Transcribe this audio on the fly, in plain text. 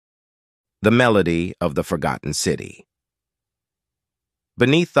the melody of the forgotten city.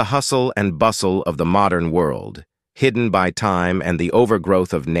 Beneath the hustle and bustle of the modern world, hidden by time and the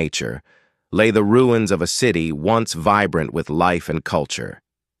overgrowth of nature, lay the ruins of a city once vibrant with life and culture.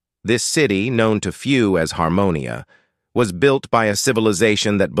 This city, known to few as Harmonia, was built by a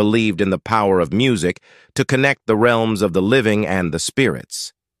civilization that believed in the power of music to connect the realms of the living and the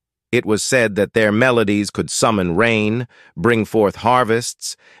spirits. It was said that their melodies could summon rain, bring forth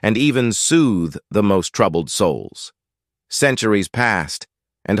harvests, and even soothe the most troubled souls. Centuries passed,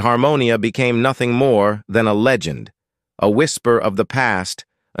 and Harmonia became nothing more than a legend, a whisper of the past,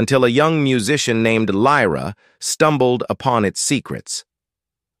 until a young musician named Lyra stumbled upon its secrets.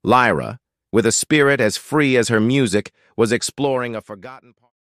 Lyra, with a spirit as free as her music, was exploring a forgotten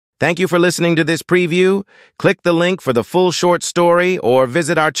part. Thank you for listening to this preview. Click the link for the full short story or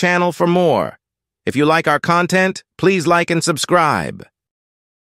visit our channel for more. If you like our content, please like and subscribe.